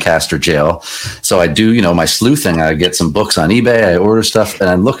in Lancaster Jail. So I do, you know, my sleuthing. I get some books on eBay. I order stuff and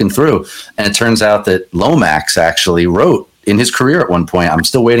I'm looking through. And it turns out that Lomax actually wrote in his career at one point. I'm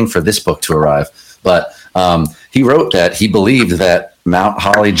still waiting for this book to arrive. But he wrote that he believed that Mount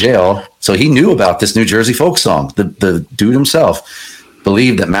Holly Jail, so he knew about this New Jersey folk song. The dude himself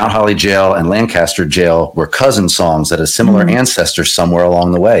believed that Mount Holly Jail and Lancaster Jail were cousin songs that had similar ancestors somewhere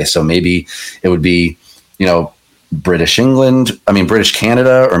along the way. So maybe it would be, you know, British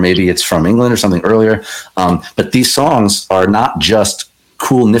Canada, or maybe it's from England or something earlier. But these songs are not just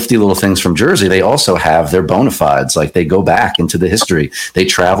cool, nifty little things from Jersey. They also have their bona fides. Like they go back into the history. They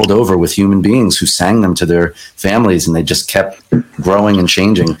traveled over with human beings who sang them to their families, and they just kept growing and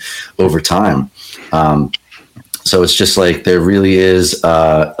changing over time. So it's just like there really is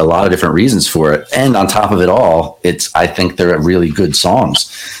a lot of different reasons for it. And on top of it all, I think they're really good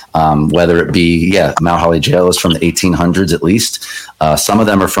songs. Whether it be, Mount Holly Jail is from the 1800s at least. Some of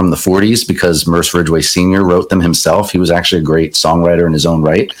them are from the 40s because Merce Ridgway Sr. wrote them himself. He was actually a great songwriter in his own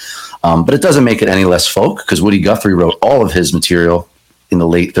right. But it doesn't make it any less folk, because Woody Guthrie wrote all of his material in the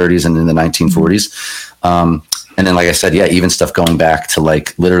late 30s and in the 1940s. And then, like I said, even stuff going back to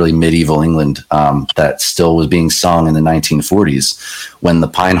like literally medieval England that still was being sung in the 1940s when the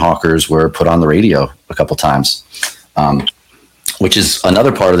Pinehawkers were put on the radio a couple times. Which is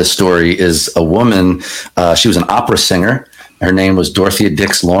another part of the story, is a woman, she was an opera singer. Her name was Dorothea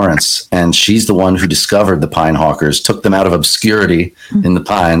Dix Lawrence, and she's the one who discovered the Pinehawkers, took them out of obscurity in the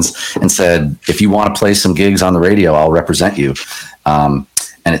Pines, and said, if you want to play some gigs on the radio, I'll represent you.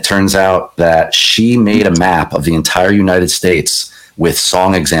 And it turns out that she made a map of the entire United States with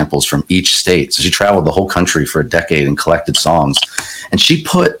song examples from each state. So she traveled the whole country for a decade and collected songs. And she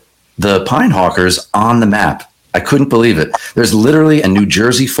put the Pinehawkers on the map. I couldn't believe it. There's literally a New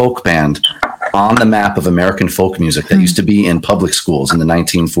Jersey folk band on the map of American folk music that used to be in public schools in the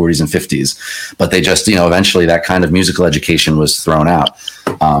 1940s and 50s. But they just, eventually that kind of musical education was thrown out,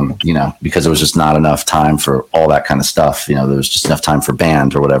 because there was just not enough time for all that kind of stuff. There was just enough time for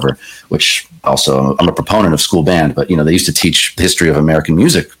band or whatever, which also I'm a proponent of school band, but, they used to teach the history of American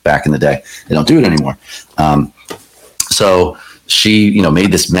music back in the day. They don't do it anymore. So she,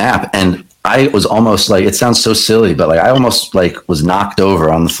 made this map, and I was almost like, it sounds so silly, but like I almost like was knocked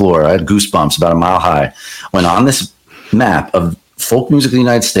over on the floor. I had goosebumps about a mile high when on this map of folk music in the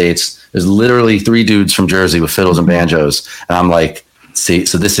United States, there's literally 3 dudes from Jersey with fiddles and banjos. And I'm like, see,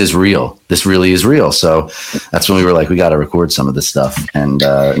 so this is real. This really is real. So that's when we were like, we got to record some of this stuff. And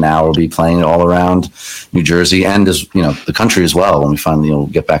now we'll be playing it all around New Jersey and as the country as well when we finally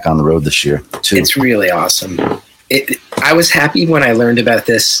get back on the road this year too. It's really awesome. I was happy when I learned about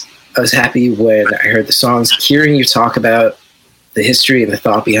this. I was happy when I heard the songs, hearing you talk about the history and the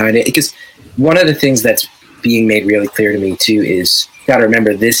thought behind it. Because one of the things that's being made really clear to me too is, you got to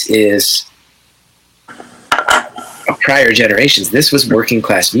remember, this is prior generations. This was working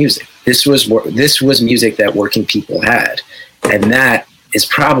class music. This was music that working people had, and that is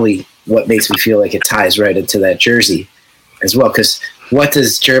probably what makes me feel like it ties right into that Jersey as well. Because what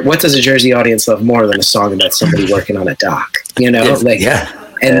does a Jersey audience love more than a song about somebody working on a dock? Yeah.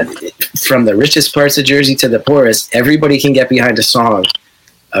 And from the richest parts of Jersey to the poorest, everybody can get behind a song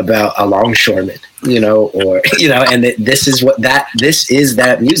about a longshoreman, and this is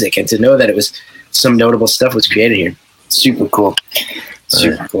that music. And to know that it was some notable stuff was created here. Super cool.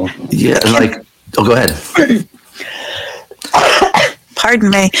 Super cool. Yeah. Go ahead.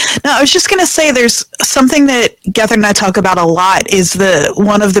 Pardon me. No, I was just going to say there's something that Gethard and I talk about a lot is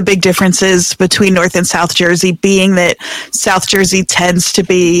one of the big differences between North and South Jersey being that South Jersey tends to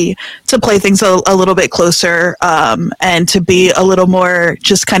play things a little bit closer and to be a little more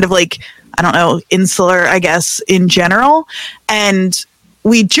just kind of like, I don't know, insular, I guess, in general. And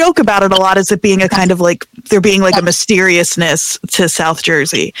we joke about it a lot as it being a kind of like there being like a mysteriousness to South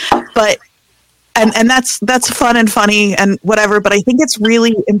Jersey. But and that's fun and funny and whatever, but I think it's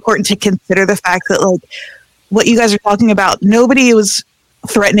really important to consider the fact that like what you guys are talking about, nobody was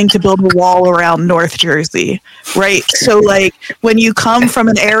threatening to build a wall around North Jersey, right? So like when you come from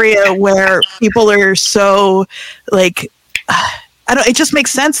an area where people are so like it just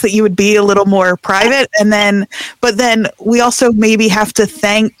makes sense that you would be a little more private, but then we also maybe have to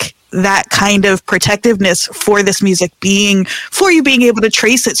thank that kind of protectiveness for this music for you being able to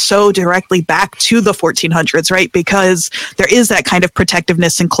trace it so directly back to the 1400s, right? Because there is that kind of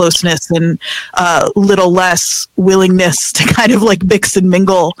protectiveness and closeness and little less willingness to kind of like mix and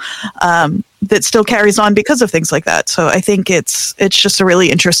mingle that still carries on because of things like that. So I think it's just a really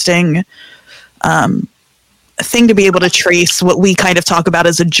interesting thing to be able to trace what we kind of talk about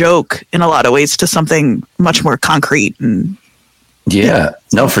as a joke in a lot of ways to something much more concrete. And yeah,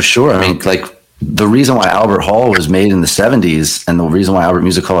 no, for sure. I mean, like the reason why Albert Hall was made in the 70s and the reason why Albert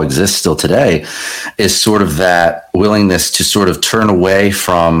Music Hall exists still today is sort of that willingness to sort of turn away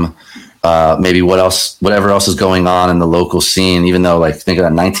from maybe whatever else is going on in the local scene. Even though, like, think of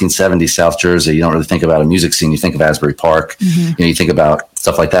that 1970s South Jersey, you don't really think about a music scene. You think of Asbury Park, you think about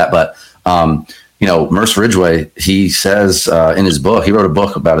stuff like that. But Merce Ridgway, he says in his book, he wrote a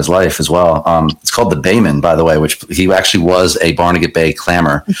book about his life as well. It's called The Bayman, by the way, which he actually was a Barnegat Bay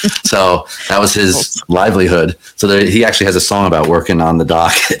clammer. So that was his livelihood. So he actually has a song about working on the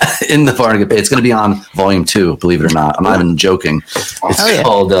dock in the Barnegat Bay. It's going to be on Volume 2, believe it or not. I'm not even joking. It's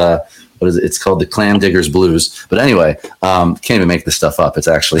called, what is it? It's called The Clam Diggers Blues. But anyway, can't even make this stuff up. It's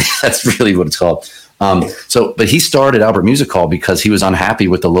actually, that's really what it's called. But he started Albert Music Hall because he was unhappy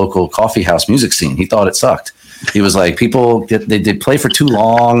with the local coffee house music scene. He thought it sucked. He was like, they play for too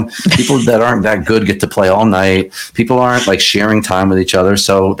long. People that aren't that good get to play all night. People aren't like sharing time with each other.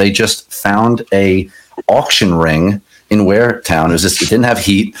 So they just found a auction ring in Ware Town. It didn't have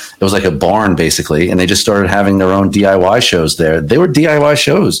heat. It was like a barn basically. And they just started having their own DIY shows there. They were DIY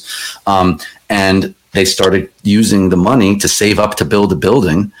shows. And they started using the money to save up to build a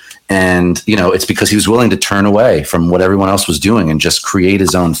building. And, it's because he was willing to turn away from what everyone else was doing and just create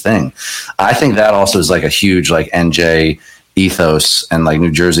his own thing. I think that also is like a huge like NJ ethos and like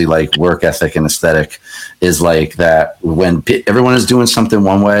New Jersey like work ethic and aesthetic is like that when everyone is doing something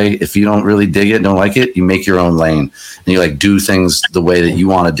one way, if you don't really dig it, don't like it, you make your own lane and you like do things the way that you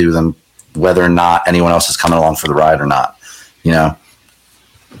want to do them, whether or not anyone else is coming along for the ride or not,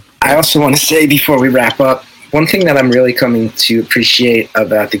 I also want to say before we wrap up, one thing that I'm really coming to appreciate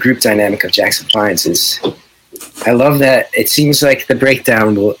about the group dynamic of Jackson Pines is I love that it seems like the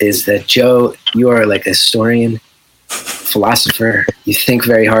breakdown is that, Joe, you are like a historian, philosopher. You think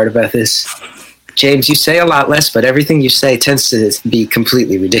very hard about this. James, you say a lot less, but everything you say tends to be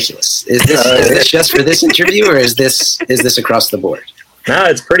completely ridiculous. Is this just for this interview, or is this across the board? No,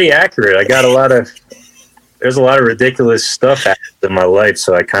 it's pretty accurate. There's a lot of ridiculous stuff in my life,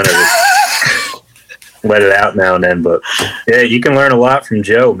 so I kind of let it out now and then. But yeah, you can learn a lot from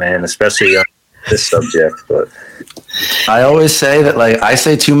Joe, man, especially on this subject. But I always say that like I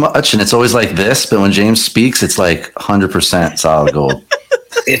say too much and it's always like this, but when James speaks, it's like 100% solid gold.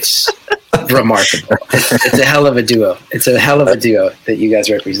 It's remarkable. It's a hell of a duo. It's a hell of a duo that you guys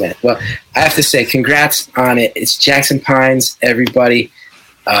represent. Well, I have to say, congrats on it. It's Jackson Pines, everybody.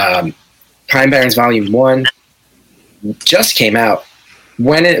 Pine Barrens Volume 1 just came out.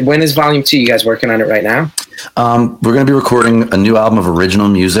 When is Volume 2? You guys working on it right now? We're going to be recording a new album of original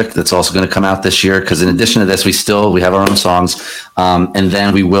music that's also going to come out this year, because in addition to this, we have our own songs, and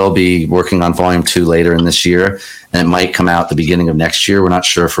then we will be working on Volume 2 later in this year, and it might come out the beginning of next year. We're not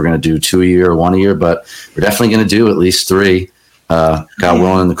sure if we're going to do 2 a year or 1 a year, but we're definitely going to do at least 3. God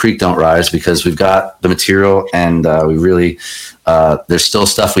willing, and the creek don't rise, because we've got the material, and we really there's still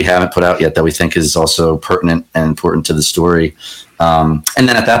stuff we haven't put out yet that we think is also pertinent and important to the story. And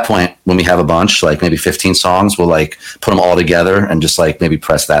then at that point, when we have a bunch, like maybe 15 songs, we'll like put them all together and just like maybe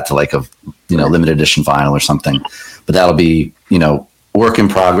press that to like a limited edition vinyl or something. But that'll be work in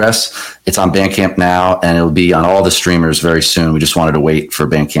progress. It's on Bandcamp now, and it'll be on all the streamers very soon. We just wanted to wait for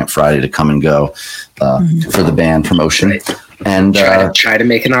Bandcamp Friday to come and go for the band promotion. Right. And try to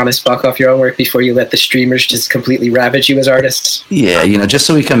make an honest buck off your own work before you let the streamers just completely ravage you as artists. Yeah, just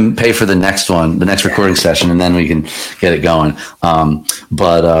so we can pay for the next recording session, and then we can get it going.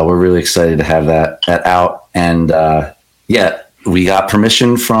 But we're really excited to have that out. And we got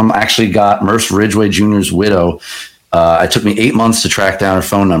permission got Merce Ridgway Jr.'s widow. It took me 8 months to track down her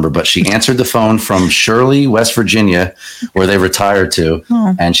phone number, but she answered the phone from Shirley, West Virginia, where they retired to.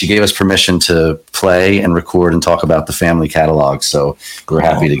 And she gave us permission to play and record and talk about the family catalog. So we're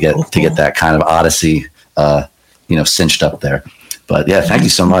happy to get that kind of odyssey, cinched up there. But yeah, thank you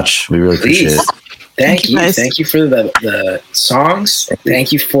so much. We really appreciate it. Thank you. Thank you for the songs.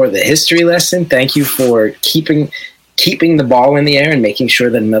 Thank you for the history lesson. Thank you for keeping the ball in the air and making sure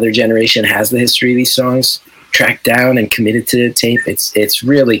that another generation has the history of these songs tracked down and committed to the tape. It's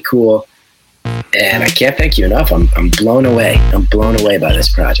really cool, and I can't thank you enough. I'm blown away. I'm blown away by this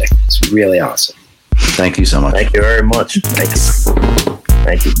project. It's really awesome. Thank you so much. Thank you very much. Thank you.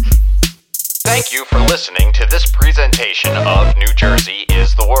 Thank you. Thank you for listening to this presentation of New Jersey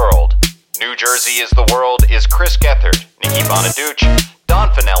is the World. New Jersey is the World is Chris Gethard, Nikki Bonaduce, Don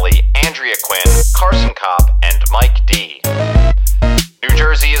Finelli, Andrea Quinn, Carson Kopp, and Mike D. New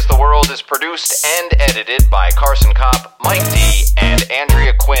Jersey is the World is produced and edited by Carson Kopp, Mike D, and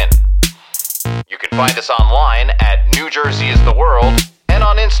Andrea Quinn. You can find us online at New Jersey is the World and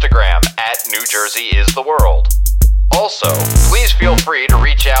on Instagram at New Jersey is the World. Also, please feel free to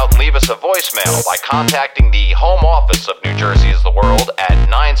reach out and leave us a voicemail by contacting the home office of New Jersey is the World at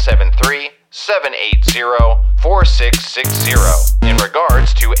 973-780-4660 in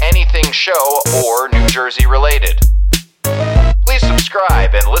regards to anything show or New Jersey related. Please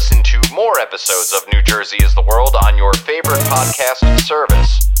subscribe and listen to more episodes of New Jersey is the World on your favorite podcast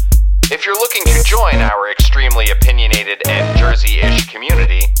service. If you're looking to join our extremely opinionated and Jersey-ish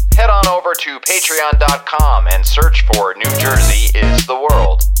community, head on over to patreon.com and search for New Jersey is the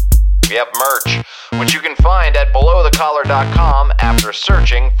World. We have merch, which you can find at belowthecollar.com after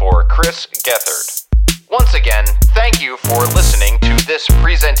searching for Chris Gethard. Once again, thank you for listening to this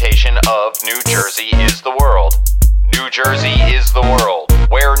presentation of New Jersey is the World. New Jersey is the World,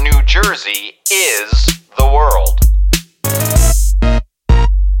 where New Jersey is the world.